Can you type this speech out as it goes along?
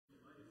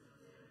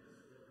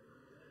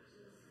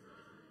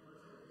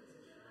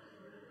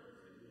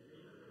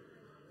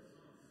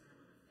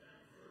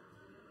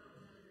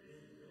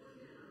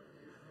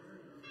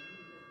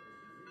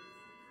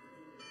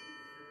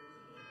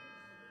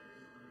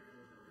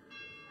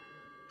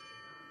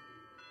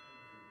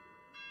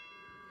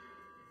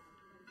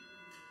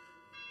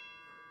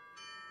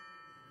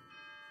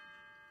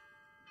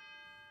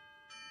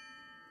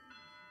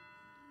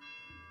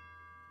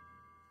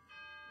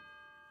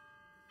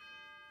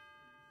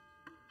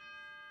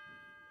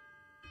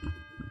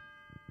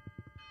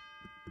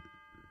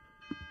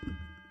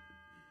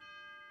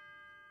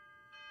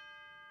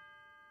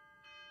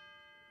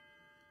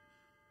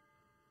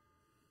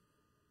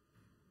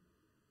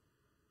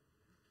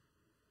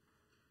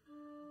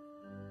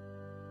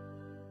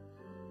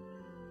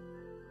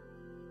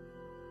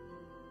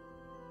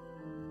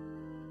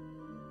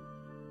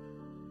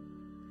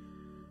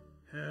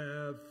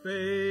Have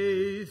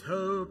faith,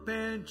 hope,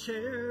 and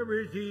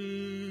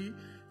charity.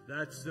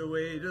 That's the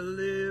way to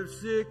live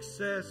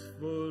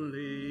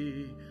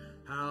successfully.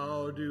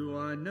 How do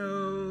I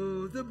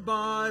know? The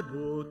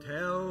Bible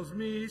tells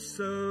me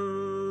so.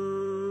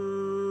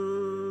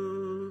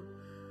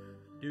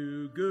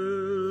 Do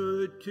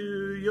good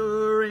to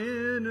your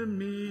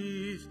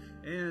enemies,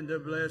 and the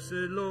blessed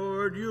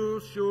Lord you'll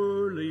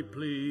surely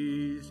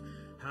please.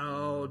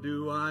 How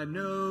do I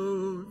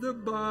know? The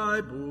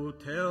Bible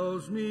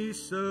tells me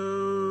so.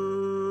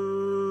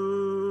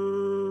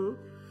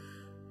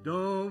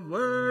 Don't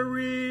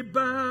worry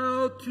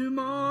about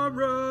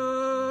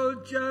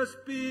tomorrow,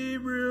 just be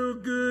real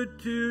good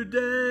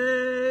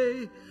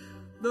today.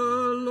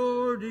 The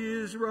Lord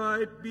is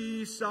right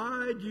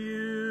beside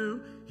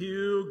you,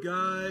 He'll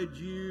guide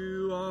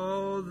you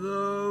all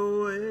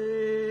the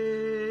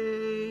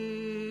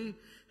way.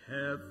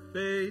 Have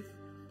faith,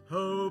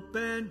 hope,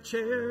 and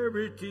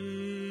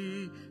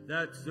charity.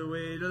 That's the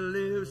way to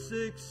live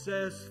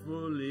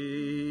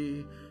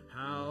successfully.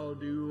 How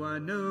do I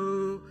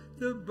know?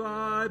 The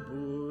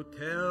Bible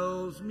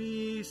tells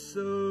me so.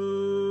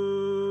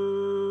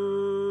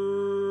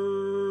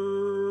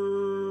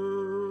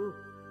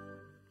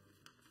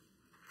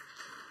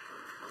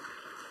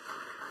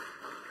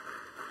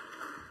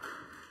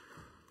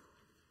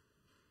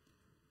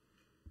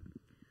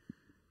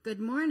 Good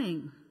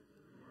morning.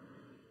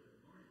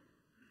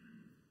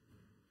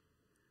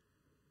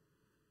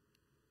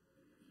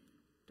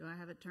 Do I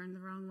have it turned the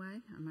wrong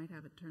way? I might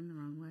have it turned the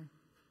wrong way.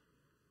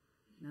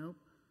 Nope.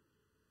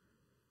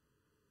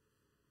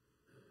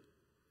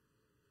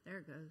 There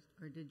it goes.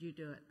 Or did you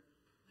do it?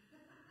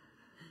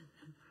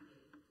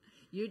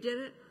 You did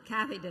it?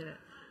 Kathy did it.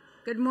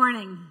 Good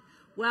morning.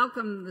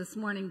 Welcome this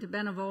morning to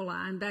Benevola.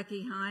 I'm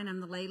Becky Hine. I'm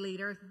the lay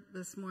leader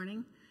this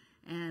morning.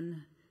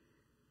 And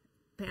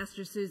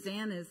Pastor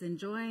Suzanne is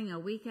enjoying a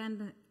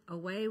weekend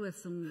away with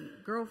some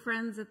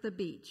girlfriends at the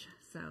beach.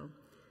 So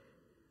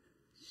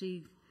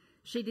she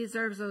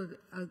deserves a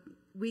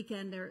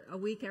weekend or a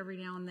week every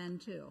now and then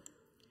too.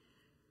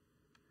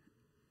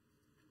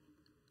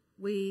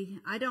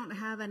 I don't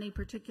have any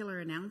particular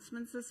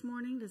announcements this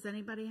morning. Does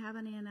anybody have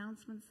any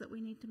announcements that we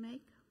need to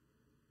make?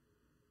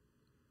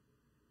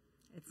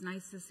 It's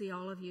nice to see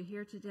all of you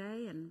here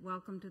today, and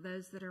welcome to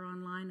those that are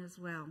online as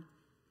well.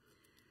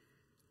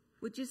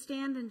 Would you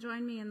stand and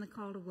join me in the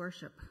call to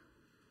worship?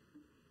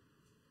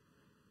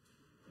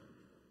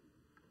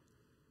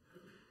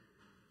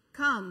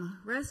 Come,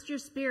 rest your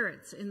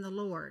spirits in the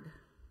Lord,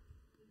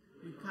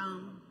 and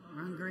come,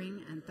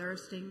 hungering and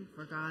thirsting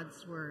for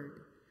God's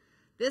word.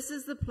 This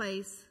is the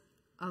place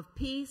of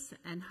peace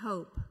and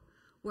hope,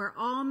 where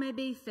all may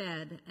be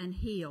fed and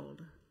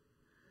healed.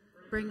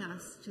 Bring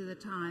us to the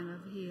time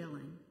of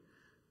healing.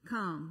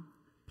 Come,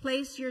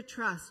 place your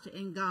trust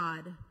in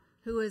God,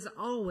 who is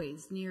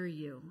always near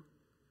you.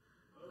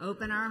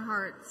 Open our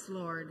hearts,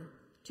 Lord,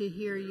 to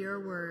hear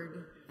your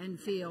word and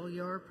feel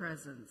your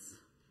presence.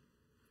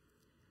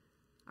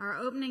 Our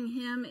opening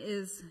hymn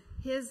is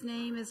His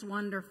Name is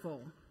Wonderful.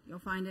 You'll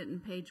find it in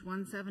page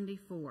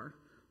 174.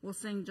 We'll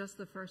sing just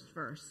the first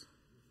verse.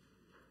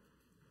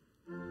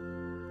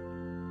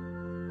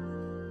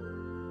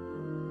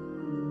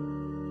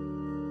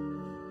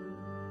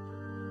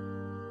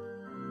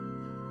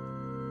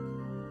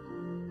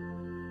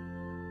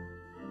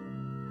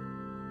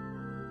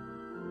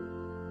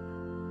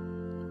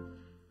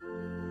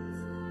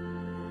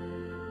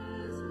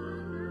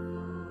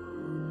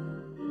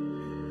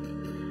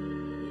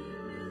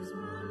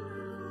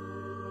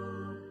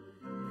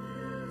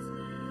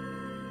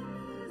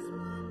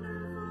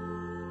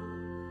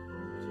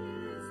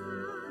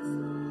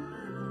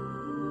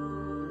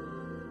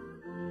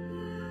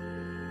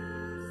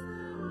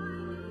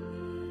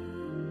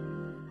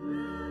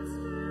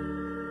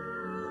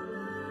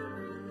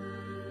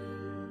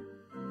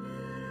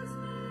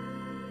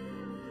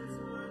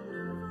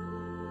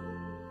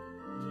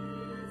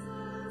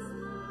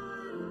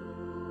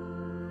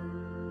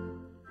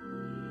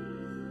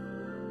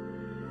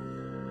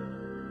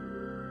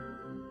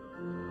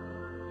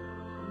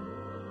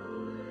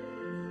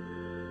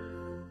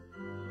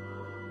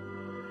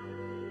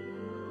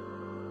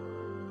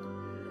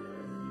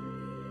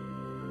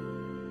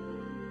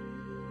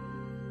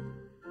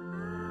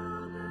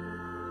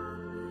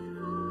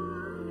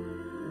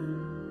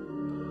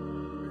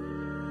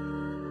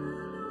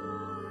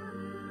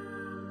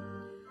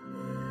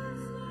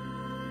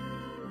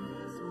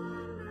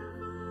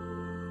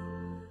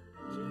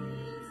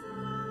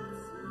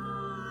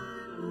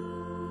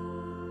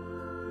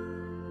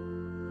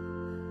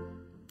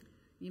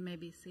 You may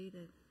be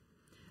seated.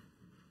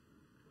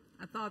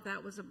 I thought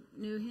that was a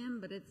new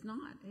hymn, but it's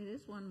not. It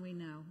is one we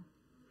know.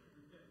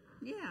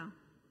 Yeah.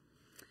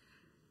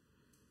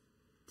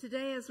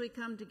 Today, as we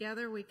come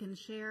together, we can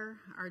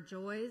share our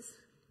joys,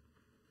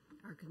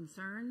 our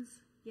concerns.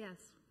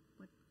 Yes.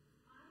 What?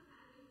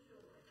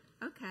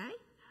 Okay.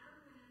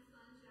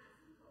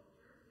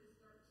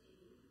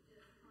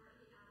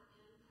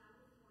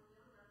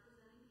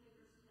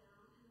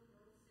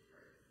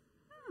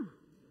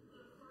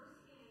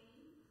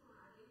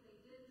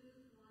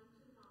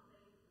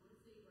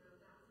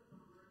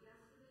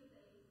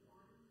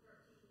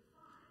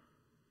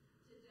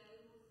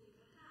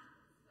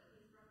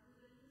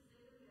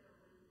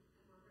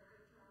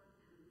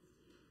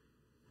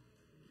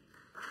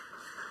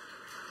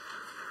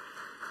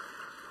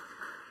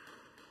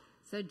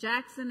 So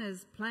Jackson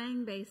is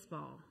playing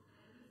baseball.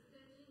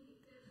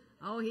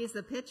 Oh, he's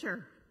the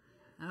pitcher.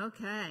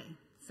 Okay.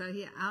 So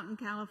he out in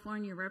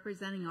California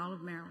representing all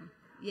of Maryland.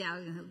 Yeah,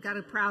 we've got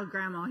a proud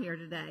grandma here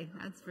today.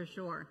 That's for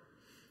sure.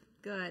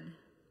 Good.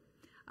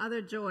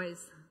 Other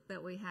joys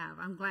that we have.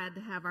 I'm glad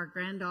to have our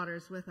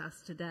granddaughters with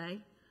us today.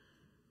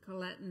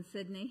 Colette and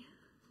Sydney.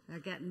 They're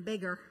getting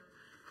bigger.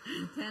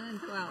 10 and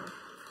 12.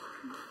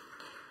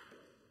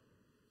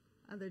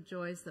 Other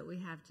joys that we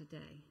have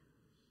today.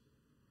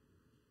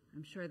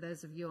 I'm sure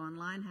those of you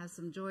online have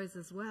some joys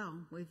as well.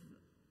 We've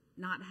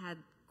not had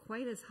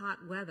quite as hot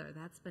weather.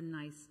 That's been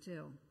nice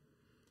too.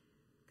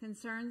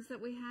 Concerns that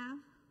we have?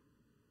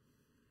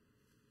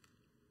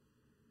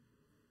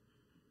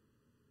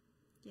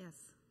 Yes.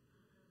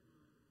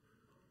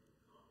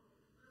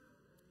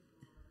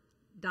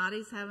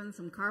 Dottie's having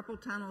some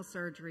carpal tunnel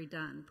surgery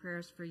done.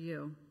 Prayers for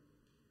you.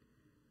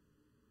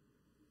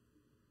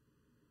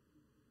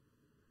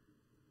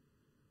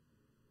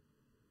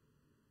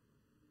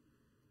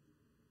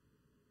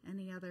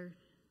 Any other?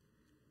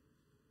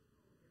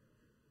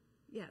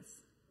 Yes.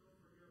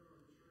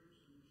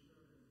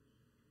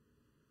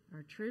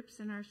 Our troops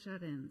and our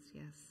shut-ins,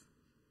 yes.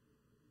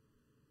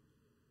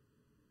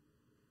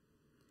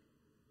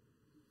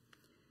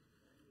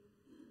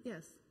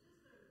 Yes.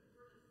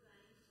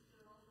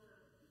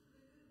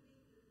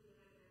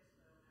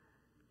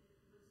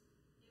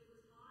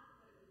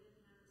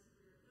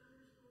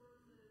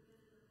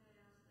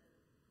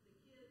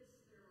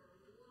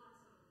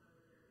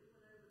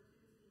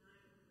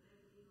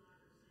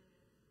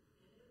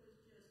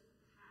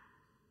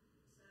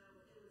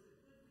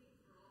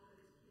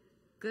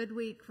 Good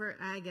week for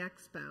Ag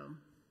Expo.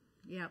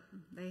 Yep,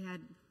 they had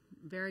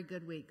a very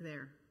good week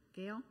there.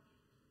 Gail?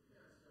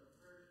 Yes,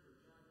 prayers for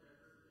John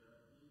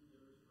Eckert. He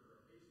goes for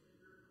a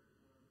pacemaker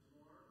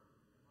tomorrow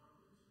at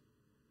Hopkins.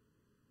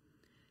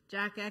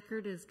 Jack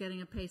Eckert is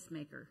getting a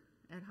pacemaker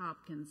at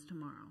Hopkins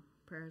tomorrow.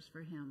 Prayers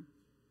for him.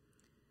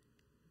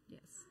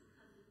 Yes.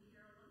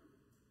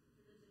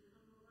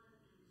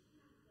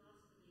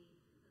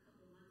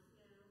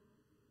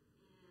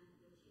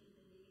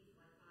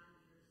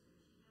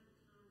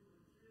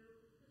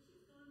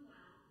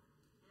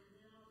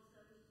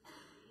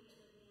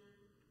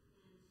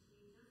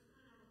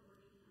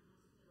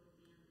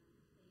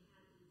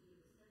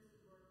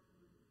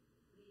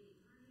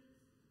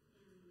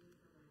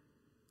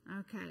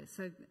 Okay,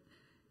 so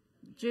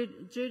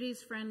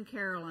Judy's friend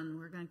Carolyn,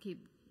 we're going to keep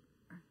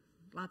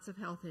lots of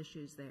health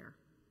issues there.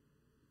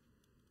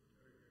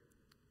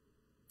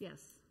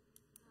 Yes.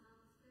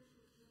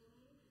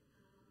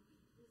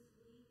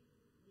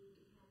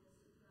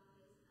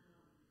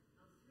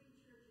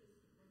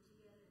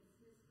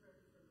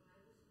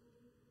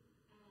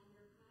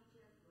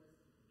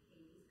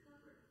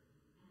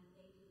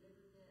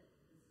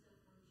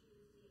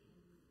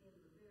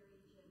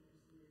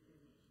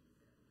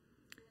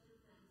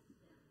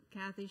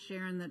 Kathy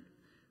sharing that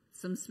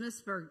some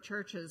Smithsburg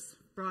churches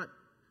brought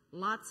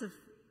lots of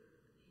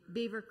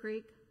Beaver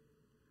Creek.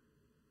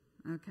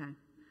 Okay.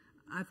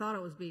 I thought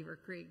it was Beaver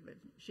Creek, but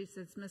she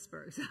said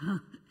Smithsburg. So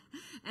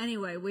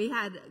anyway, we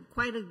had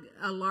quite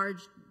a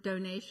large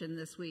donation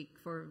this week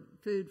for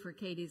food for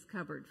Katie's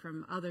Cupboard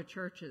from other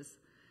churches,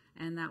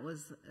 and that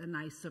was a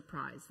nice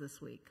surprise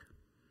this week.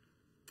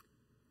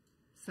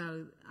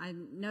 So I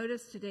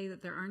noticed today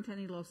that there aren't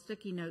any little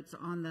sticky notes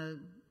on the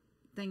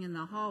thing in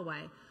the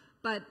hallway.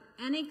 But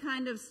any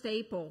kind of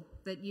staple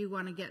that you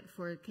want to get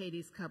for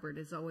Katie's Cupboard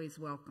is always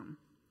welcome.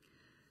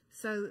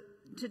 So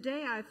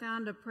today I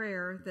found a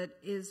prayer that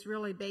is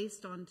really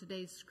based on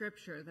today's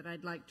scripture that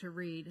I'd like to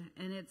read,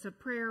 and it's a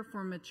prayer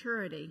for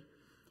maturity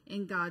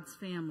in God's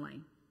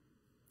family.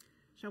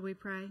 Shall we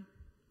pray?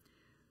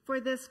 For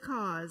this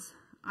cause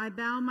I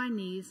bow my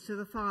knees to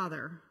the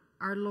Father,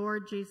 our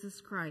Lord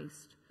Jesus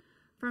Christ,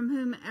 from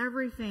whom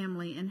every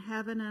family in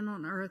heaven and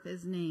on earth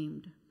is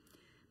named.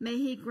 May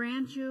he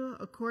grant you,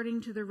 according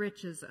to the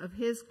riches of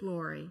his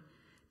glory,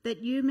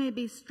 that you may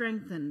be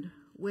strengthened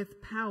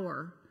with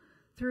power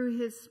through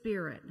his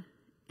Spirit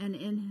and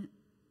in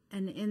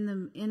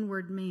the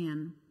inward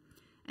man,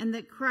 and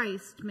that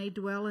Christ may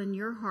dwell in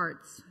your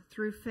hearts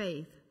through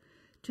faith,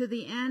 to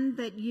the end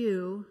that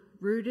you,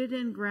 rooted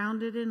and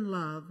grounded in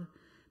love,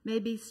 may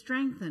be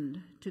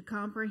strengthened to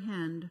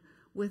comprehend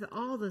with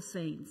all the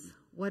saints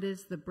what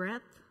is the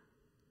breadth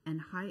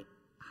and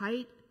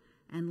height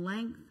and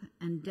length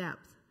and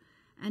depth,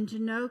 and to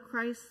know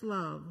Christ's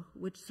love,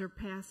 which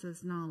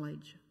surpasses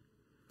knowledge.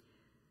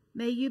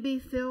 May you be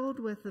filled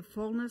with the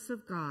fullness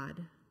of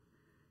God.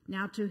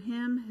 Now to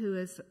him who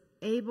is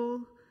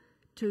able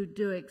to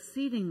do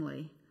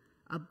exceedingly,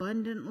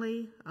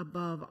 abundantly,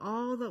 above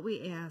all that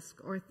we ask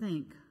or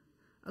think,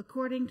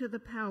 according to the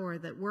power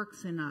that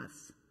works in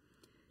us.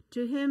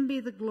 To him be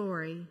the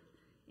glory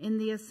in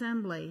the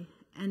assembly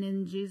and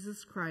in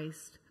Jesus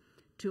Christ,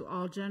 to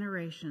all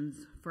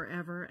generations,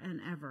 forever and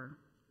ever.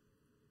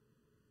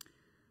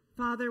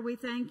 Father, we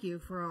thank you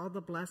for all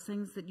the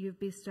blessings that you've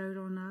bestowed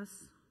on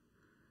us.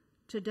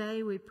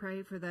 Today we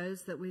pray for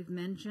those that we've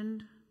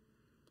mentioned.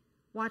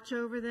 Watch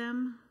over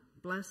them,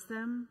 bless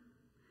them,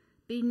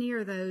 Be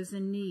near those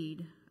in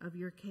need of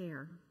your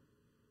care.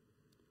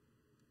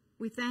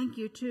 We thank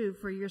you, too,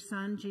 for your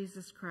Son,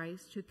 Jesus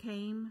Christ, who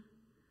came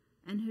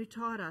and who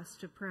taught us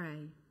to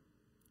pray.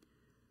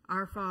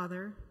 Our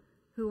Father,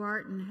 who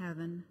art in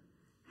heaven,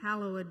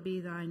 hallowed be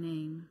thy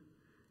name.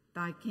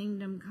 Thy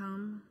kingdom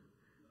come,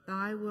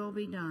 thy will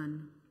be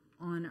done,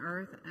 on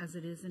earth as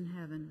it is in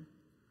heaven.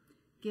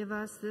 Give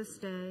us this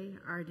day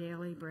our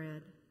daily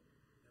bread,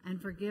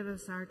 and forgive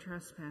us our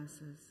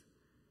trespasses,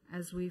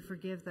 as we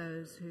forgive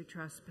those who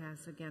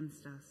trespass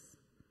against us.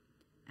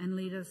 And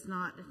lead us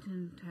not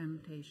into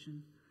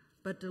temptation,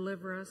 but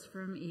deliver us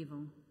from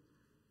evil.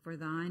 For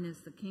thine is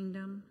the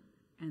kingdom,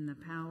 and the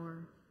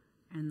power,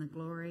 and the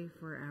glory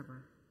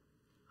forever.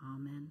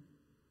 Amen.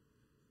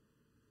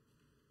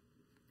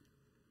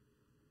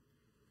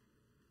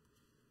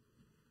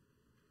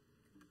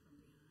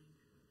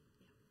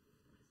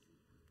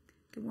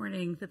 Good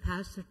morning.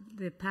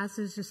 The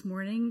passage this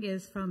morning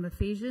is from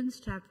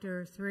Ephesians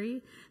chapter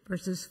 3,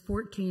 verses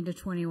 14 to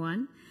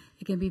 21.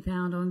 It can be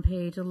found on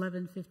page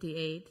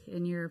 1158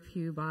 in your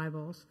pew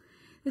Bibles.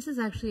 This is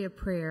actually a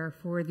prayer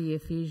for the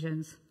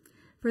Ephesians.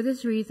 For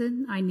this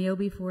reason, I kneel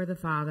before the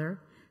Father,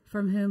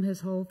 from whom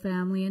his whole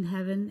family in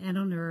heaven and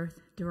on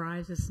earth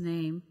derives its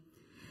name.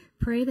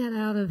 Pray that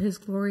out of his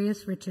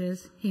glorious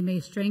riches he may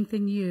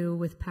strengthen you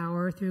with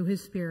power through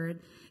his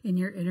Spirit in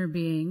your inner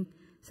being,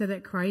 so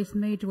that Christ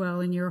may dwell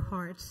in your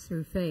hearts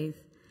through faith.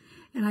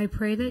 And I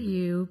pray that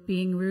you,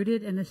 being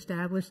rooted and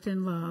established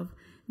in love,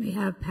 may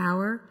have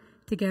power,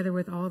 together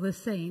with all the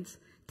saints,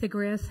 to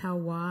grasp how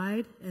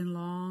wide and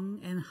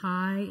long and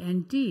high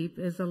and deep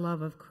is the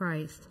love of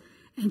Christ,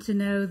 and to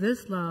know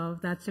this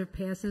love that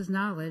surpasses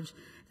knowledge,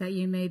 that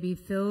you may be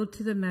filled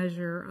to the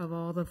measure of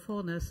all the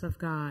fullness of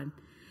God.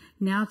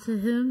 Now to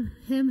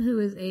him who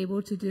is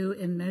able to do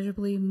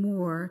immeasurably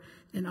more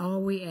than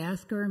all we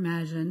ask or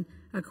imagine,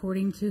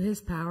 according to his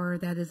power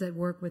that is at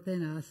work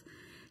within us.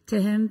 To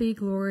him be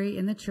glory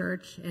in the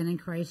church and in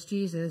Christ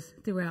Jesus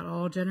throughout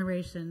all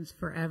generations,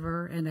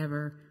 forever and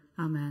ever.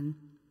 Amen.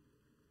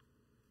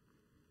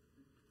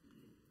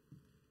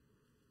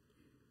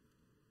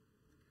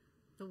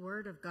 The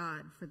word of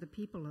God for the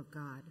people of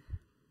God.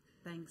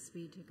 Thanks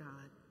be to God.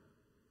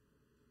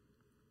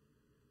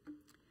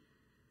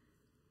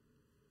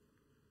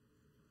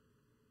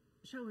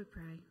 Shall we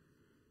pray?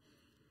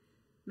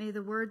 May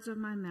the words of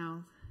my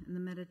mouth and the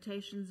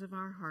meditations of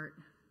our heart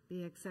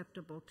be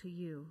acceptable to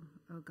you,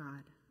 O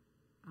God.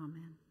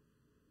 Amen.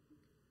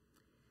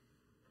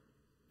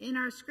 In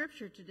our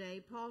scripture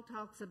today, Paul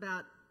talks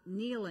about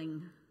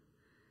kneeling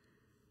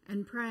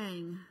and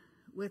praying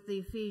with the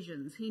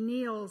Ephesians. He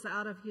kneels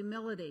out of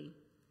humility.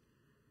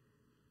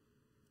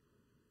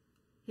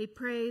 He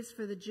prays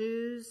for the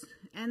Jews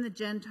and the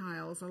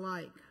Gentiles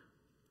alike.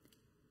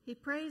 He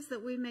prays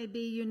that we may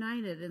be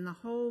united in the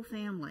whole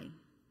family.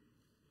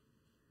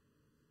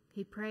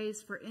 He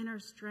prays for inner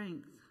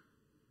strength,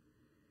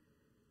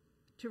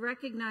 to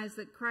recognize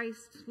that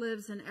Christ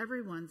lives in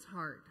everyone's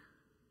heart.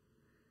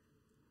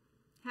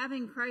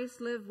 Having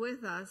Christ live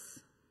with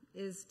us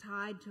is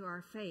tied to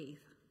our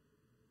faith.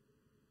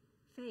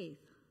 Faith.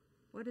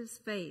 What is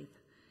faith?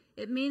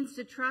 It means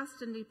to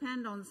trust and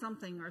depend on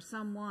something or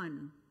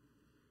someone.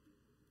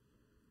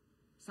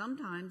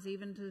 Sometimes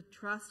even to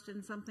trust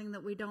in something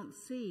that we don't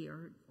see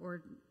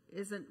or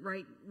isn't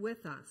right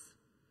with us.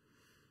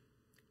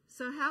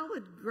 So how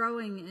would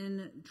growing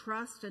in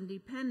trust and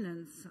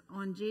dependence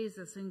on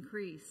Jesus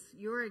increase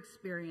your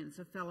experience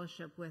of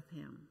fellowship with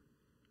him?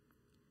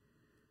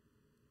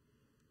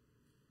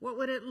 What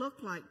would it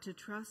look like to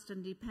trust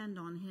and depend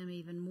on him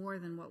even more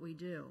than what we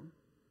do?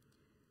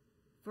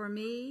 For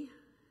me,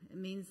 it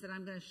means that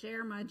I'm going to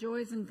share my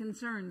joys and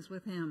concerns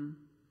with him.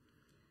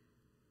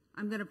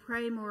 I'm going to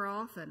pray more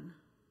often.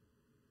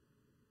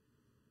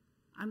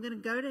 I'm going to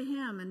go to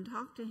him and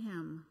talk to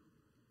him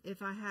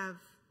if I have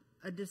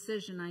a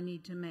decision I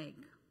need to make.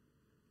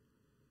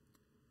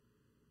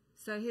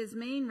 So his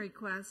main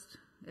request,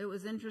 it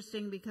was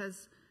interesting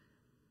because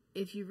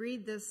if you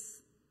read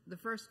this, the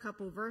first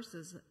couple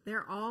verses,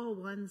 they're all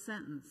one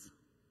sentence,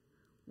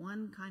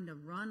 one kind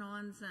of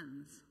run-on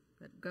sentence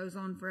that goes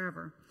on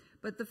forever.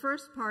 But the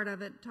first part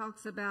of it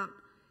talks about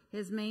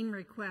his main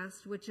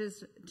request, which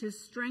is to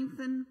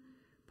strengthen.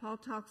 Paul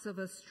talks of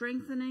a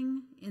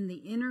strengthening in the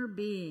inner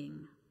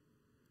being.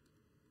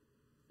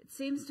 It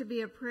seems to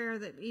be a prayer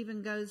that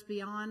even goes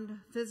beyond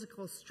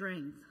physical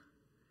strength.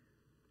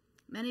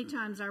 Many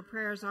times our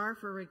prayers are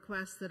for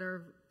requests that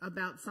are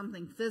about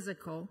something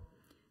physical,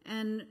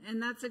 and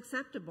that's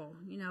acceptable.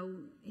 You know,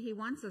 he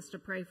wants us to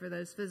pray for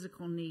those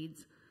physical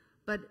needs.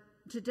 But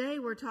today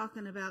we're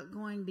talking about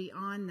going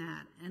beyond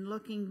that and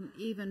looking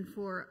even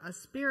for a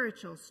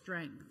spiritual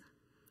strength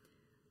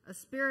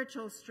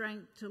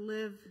to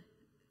live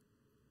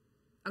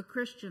a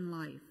Christian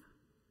life.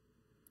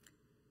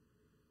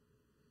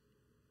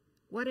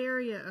 What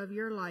area of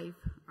your life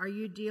are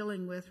you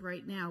dealing with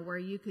right now where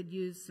you could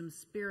use some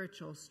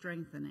spiritual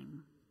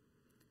strengthening,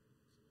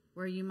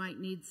 where you might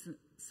need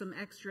some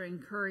extra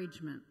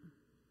encouragement?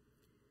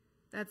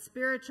 That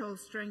spiritual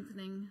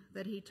strengthening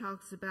that he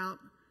talks about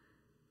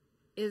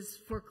is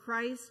for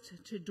Christ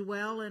to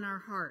dwell in our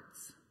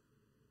hearts.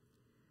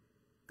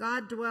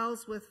 God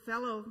dwells with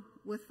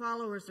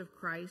followers of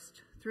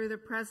Christ through the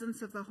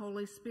presence of the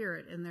Holy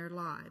Spirit in their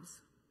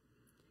lives.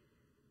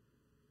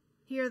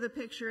 Here the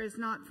picture is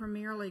not for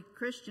merely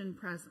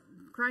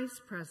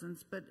Christ's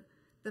presence, but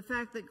the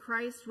fact that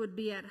Christ would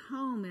be at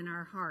home in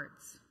our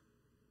hearts.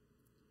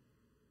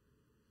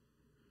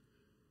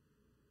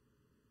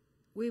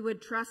 We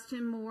would trust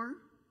him more,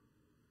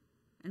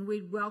 and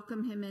we'd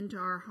welcome him into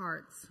our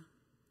hearts,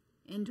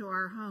 into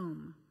our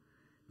home.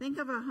 Think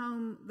of the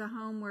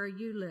home where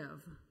you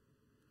live.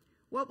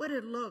 What would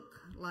it look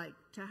like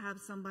to have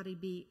somebody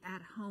be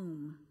at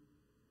home?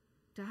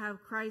 To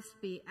have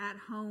Christ be at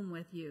home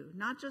with you,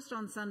 not just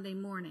on Sunday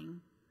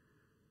morning,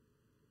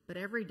 but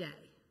every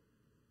day.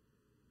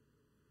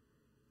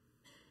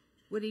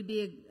 Would he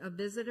be a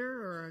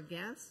visitor or a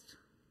guest?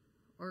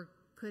 Or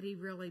could he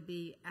really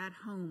be at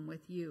home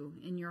with you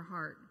in your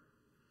heart?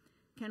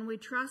 Can we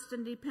trust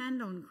and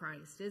depend on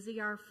Christ? Is he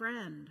our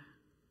friend?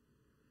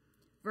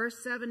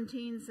 Verse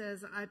 17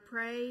 says, I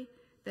pray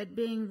that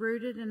being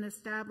rooted and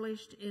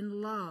established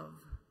in love,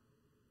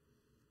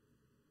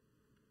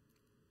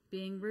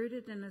 being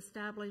rooted and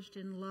established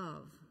in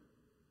love.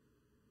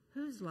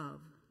 Whose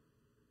love?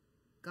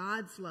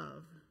 God's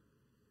love.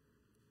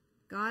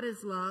 God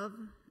is love,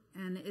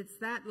 and it's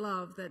that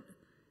love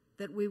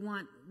that we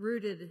want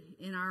rooted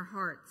in our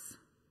hearts.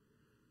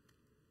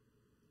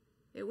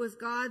 It was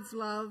God's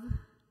love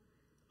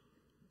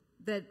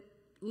that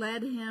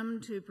led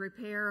him to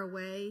prepare a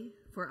way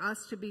for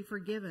us to be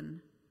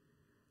forgiven,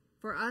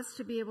 for us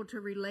to be able to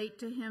relate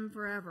to him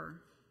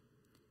forever.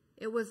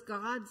 It was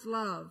God's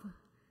love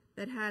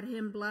that had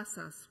him bless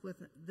us with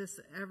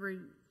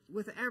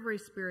every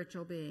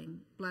spiritual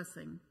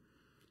blessing.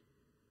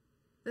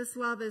 This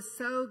love is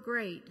so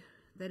great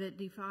that it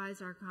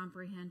defies our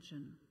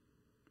comprehension.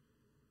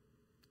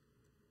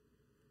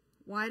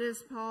 Why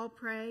does Paul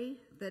pray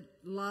that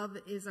love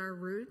is our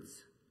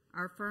roots,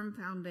 our firm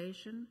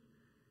foundation?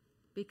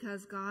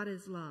 Because God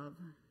is love,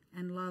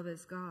 and love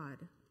is God.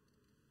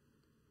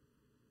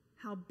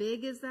 How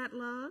big is that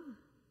love?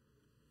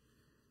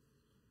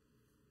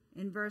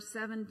 In verse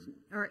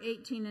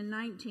 18 and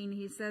 19,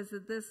 he says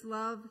that this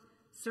love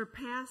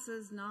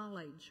surpasses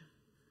knowledge.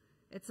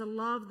 It's a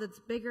love that's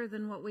bigger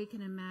than what we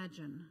can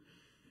imagine.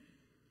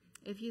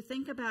 If you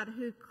think about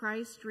who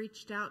Christ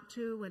reached out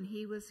to when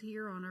he was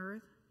here on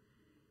earth,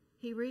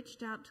 he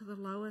reached out to the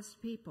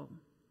lowest people.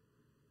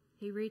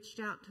 He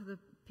reached out to the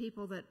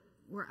people that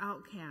were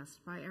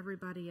outcast by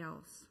everybody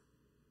else.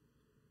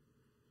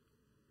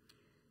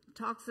 It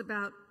talks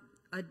about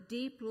a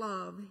deep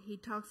love. He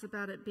talks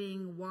about it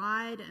being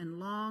wide and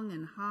long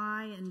and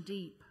high and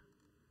deep.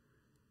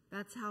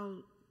 That's how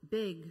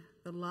big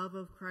the love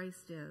of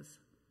Christ is.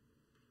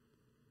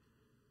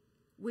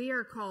 We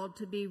are called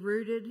to be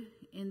rooted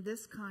in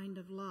this kind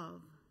of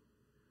love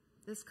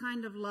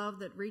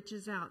that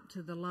reaches out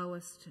to the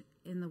lowest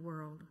in the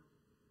world.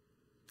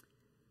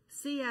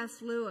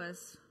 C.S.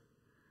 Lewis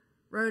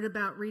wrote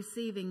about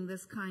receiving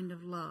this kind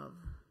of love,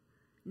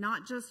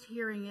 not just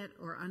hearing it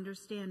or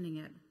understanding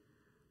it,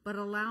 but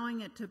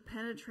allowing it to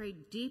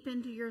penetrate deep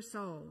into your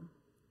soul.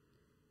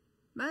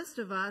 Most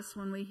of us,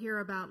 when we hear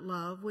about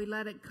love, we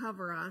let it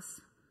cover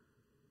us,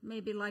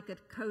 maybe like a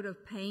coat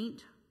of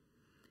paint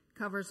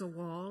covers a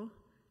wall,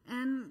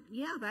 and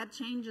yeah, that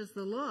changes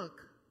the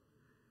look.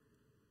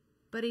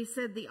 But he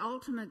said the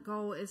ultimate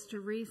goal is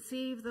to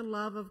receive the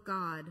love of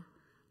God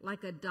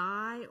like a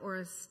dye or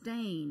a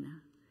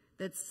stain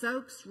that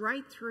soaks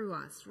right through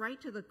us,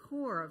 right to the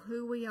core of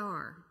who we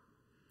are.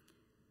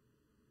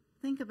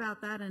 Think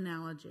about that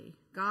analogy.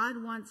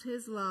 God wants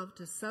his love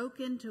to soak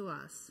into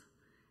us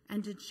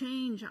and to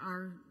change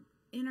our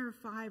inner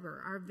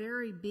fiber, our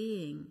very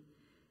being.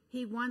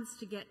 He wants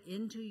to get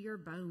into your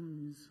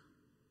bones.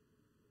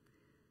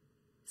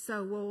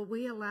 So will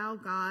we allow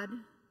God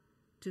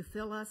to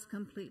fill us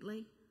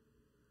completely?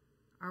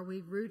 Are we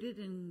rooted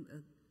in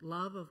the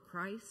love of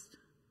Christ?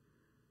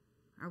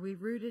 Are we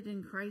rooted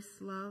in Christ's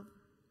love?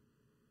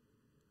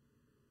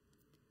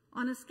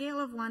 On a scale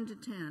of 1 to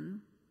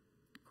 10,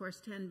 of course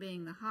 10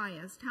 being the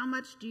highest, how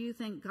much do you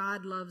think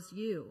God loves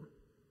you?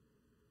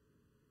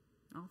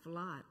 An awful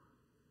lot.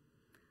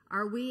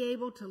 Are we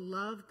able to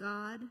love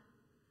God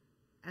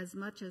as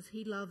much as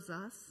he loves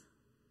us?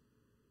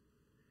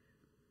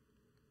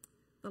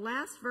 The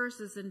last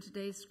verses in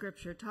today's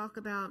scripture talk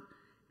about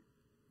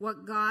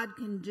what God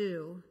can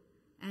do,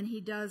 and he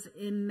does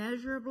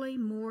immeasurably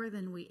more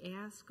than we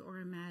ask or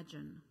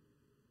imagine.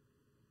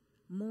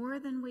 More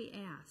than we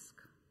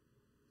ask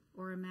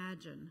or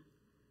imagine.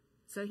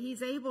 So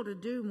he's able to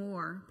do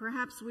more.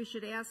 Perhaps we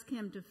should ask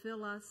him to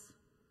fill us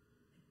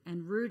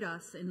and root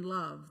us in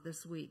love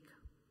this week.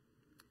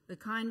 The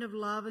kind of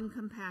love and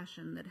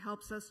compassion that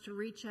helps us to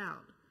reach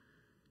out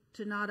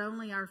to not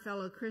only our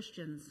fellow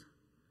Christians,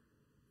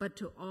 but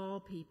to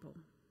all people.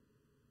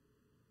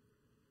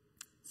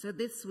 So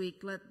this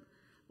week,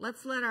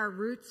 let's let our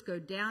roots go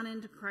down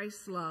into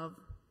Christ's love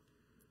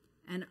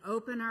and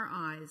open our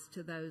eyes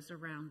to those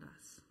around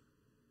us.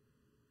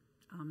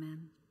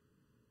 Amen.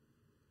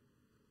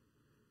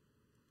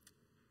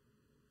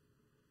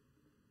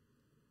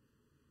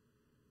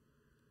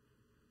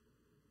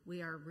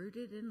 we are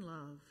rooted in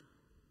love.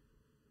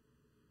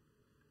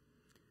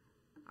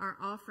 Our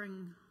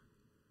offering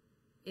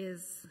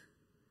is,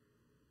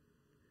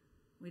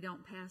 we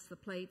don't pass the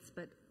plates,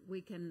 but we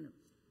can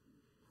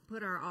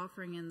put our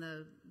offering in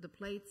the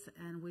plates,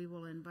 and we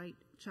will invite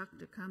Chuck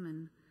to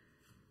come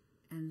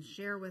and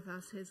share with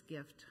us his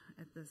gift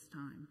at this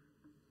time.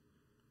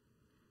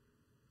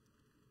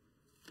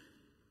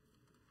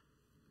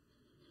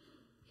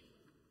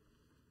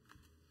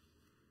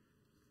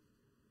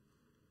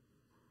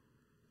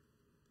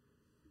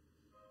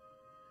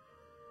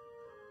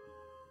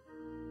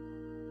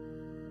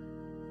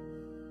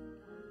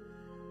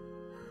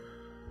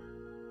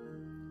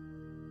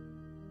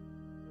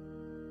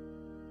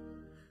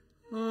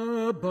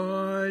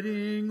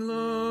 Abiding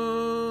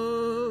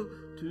love,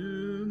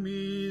 to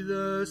me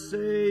the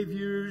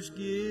Savior's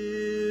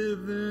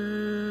given.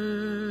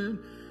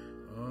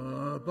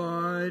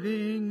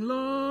 Abiding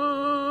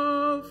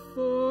love,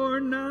 for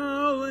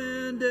now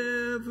and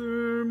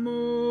evermore.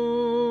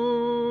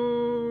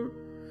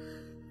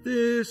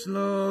 This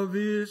love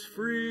is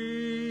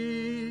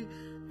free,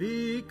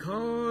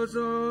 because a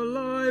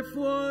life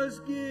was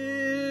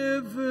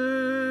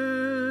given.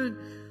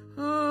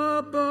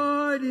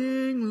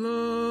 Abiding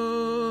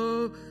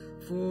love,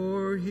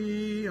 for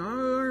he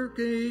our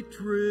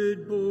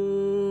hatred bore.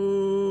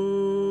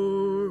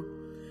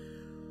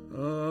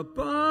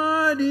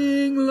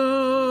 Abiding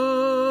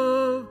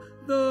love,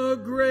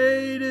 the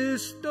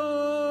greatest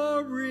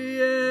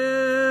story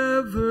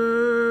ever,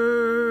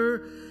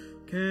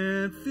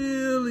 can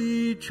fill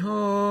each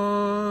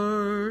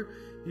heart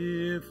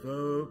if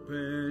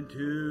open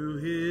to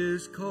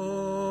his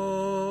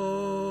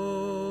call.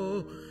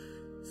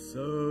 So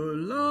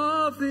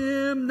love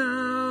him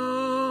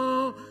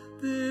now,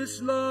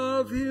 this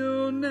love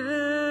he'll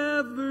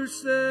never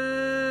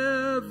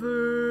sever.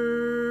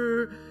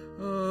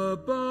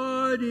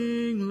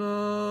 Abiding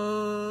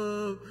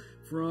love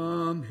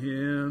from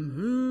him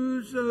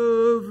who's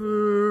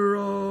over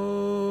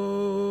all.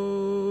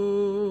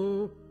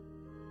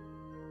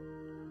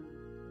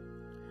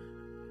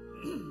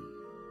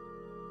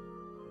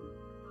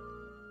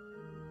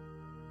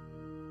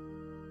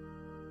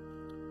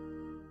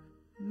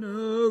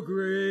 No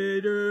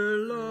greater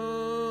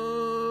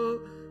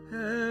love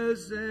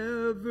has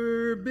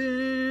ever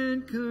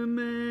been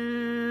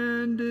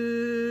commanded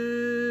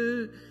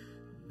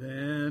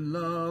than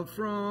love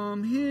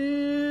from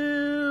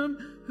him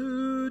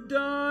who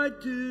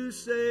died to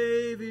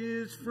save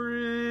his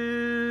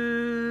friends.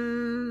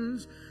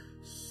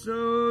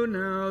 So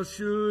now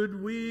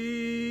should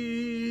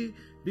we,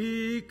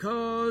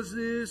 because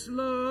this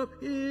love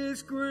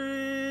is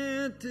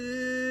granted,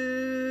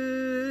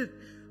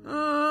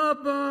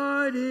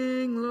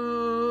 abiding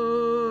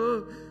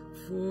love,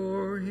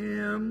 for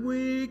him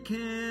we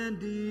can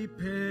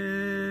depend.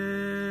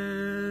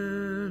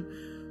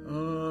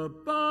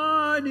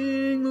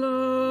 Abiding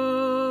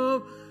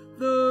love,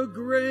 the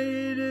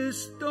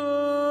greatest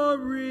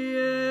story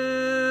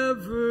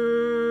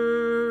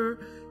ever,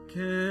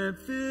 can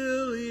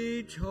fill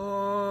each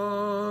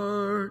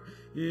heart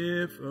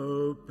if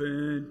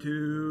open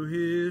to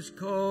his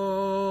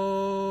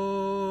call.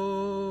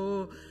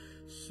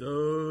 So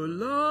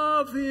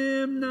love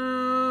him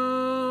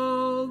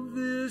now,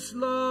 this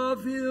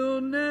love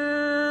he'll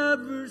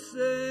never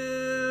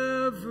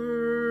sever.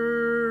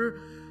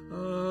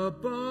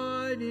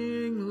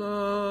 Abiding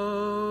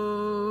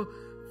love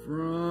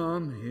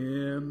from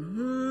him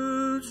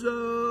who's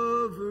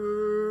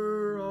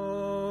over all.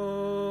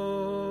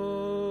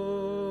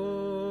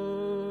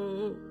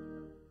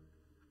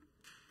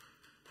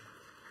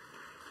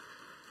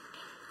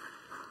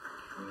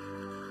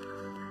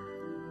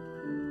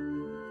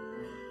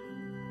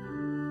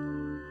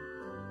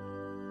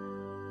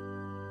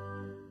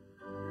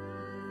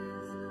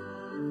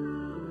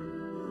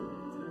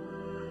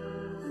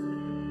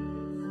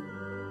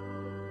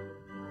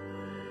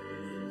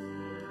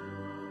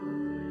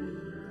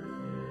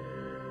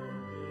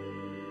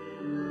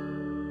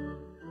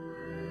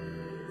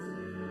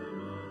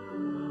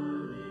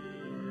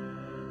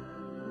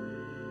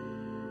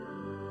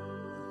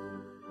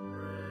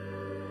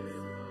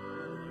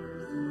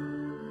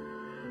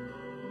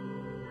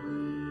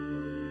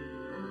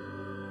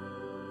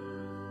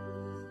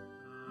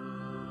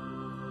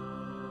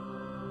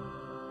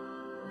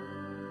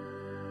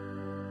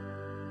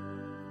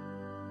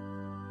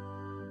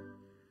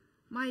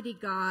 Mighty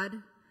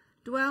God,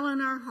 dwell in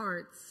our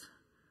hearts.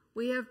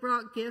 We have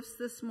brought gifts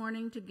this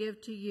morning to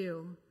give to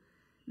you.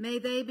 May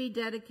they be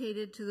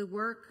dedicated to the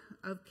work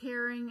of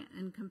caring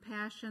and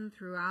compassion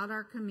throughout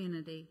our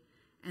community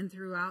and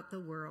throughout the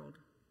world.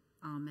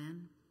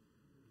 Amen.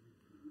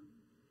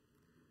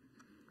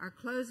 Our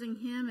closing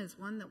hymn is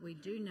one that we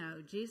do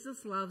know,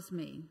 Jesus Loves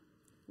Me.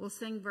 We'll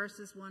sing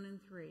verses 1 and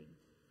 3.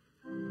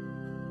 Thank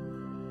you.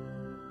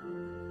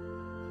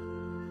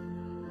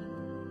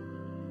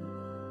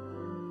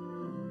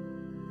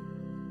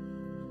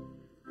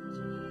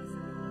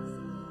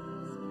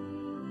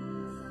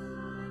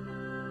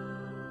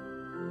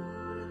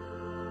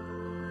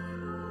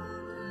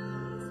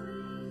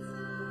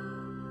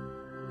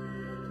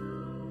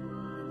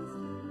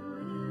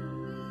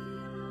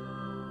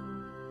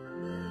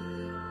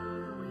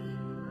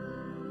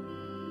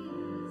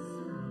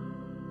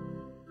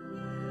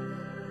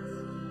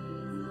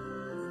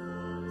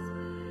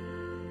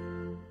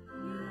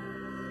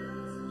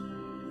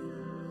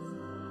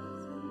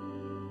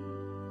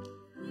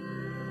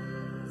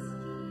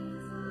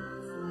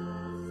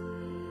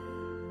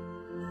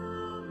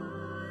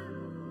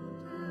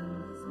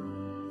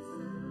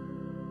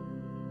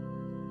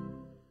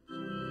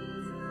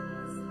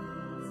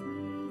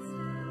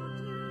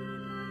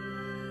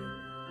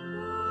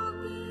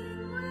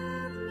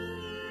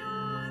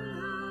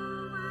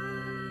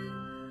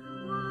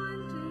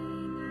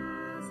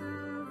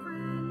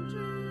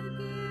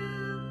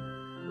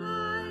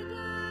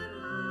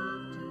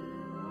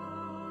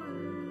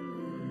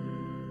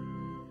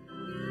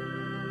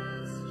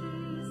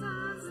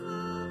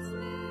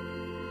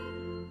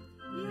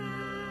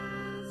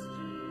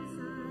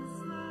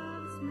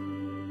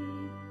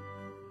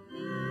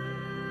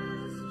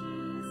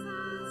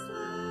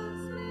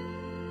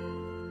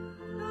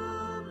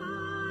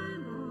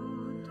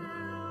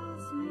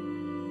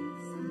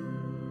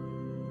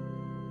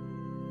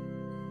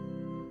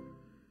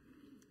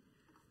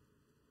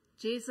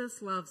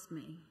 Jesus loves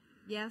me.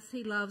 Yes,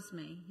 he loves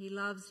me. He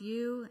loves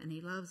you, and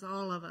he loves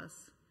all of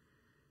us.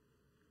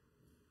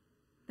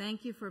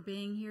 Thank you for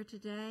being here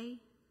today.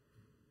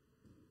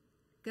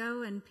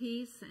 Go in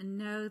peace and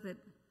know that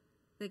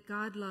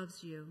God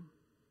loves you.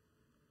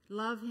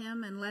 Love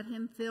him and let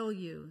him fill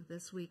you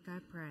this week, I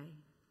pray.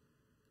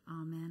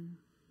 Amen.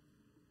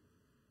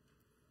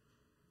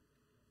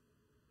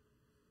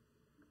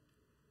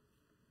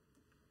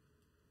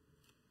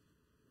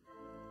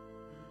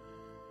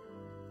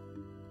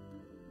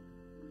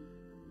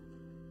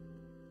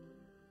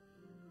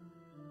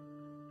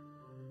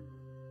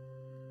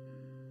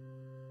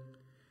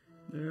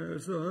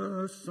 There's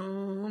a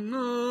song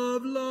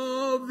of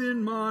love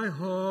in my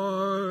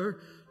heart.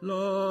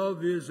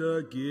 Love is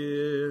a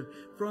gift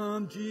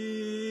from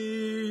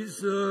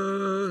Jesus.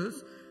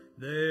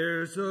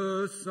 There's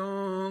a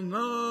song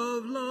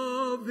of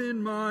love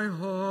in my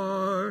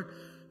heart.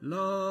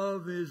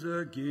 Love is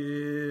a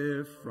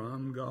gift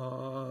from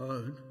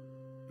God.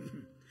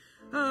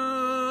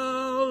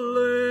 Hallelujah.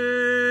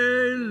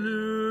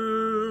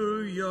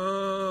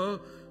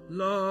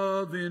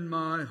 Love in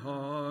my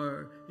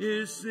heart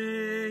is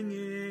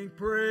singing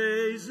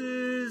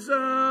praises.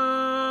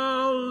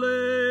 Hallelujah.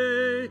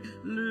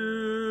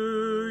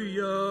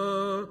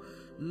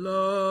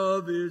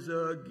 Love is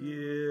a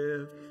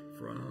gift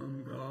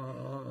from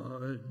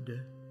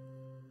God.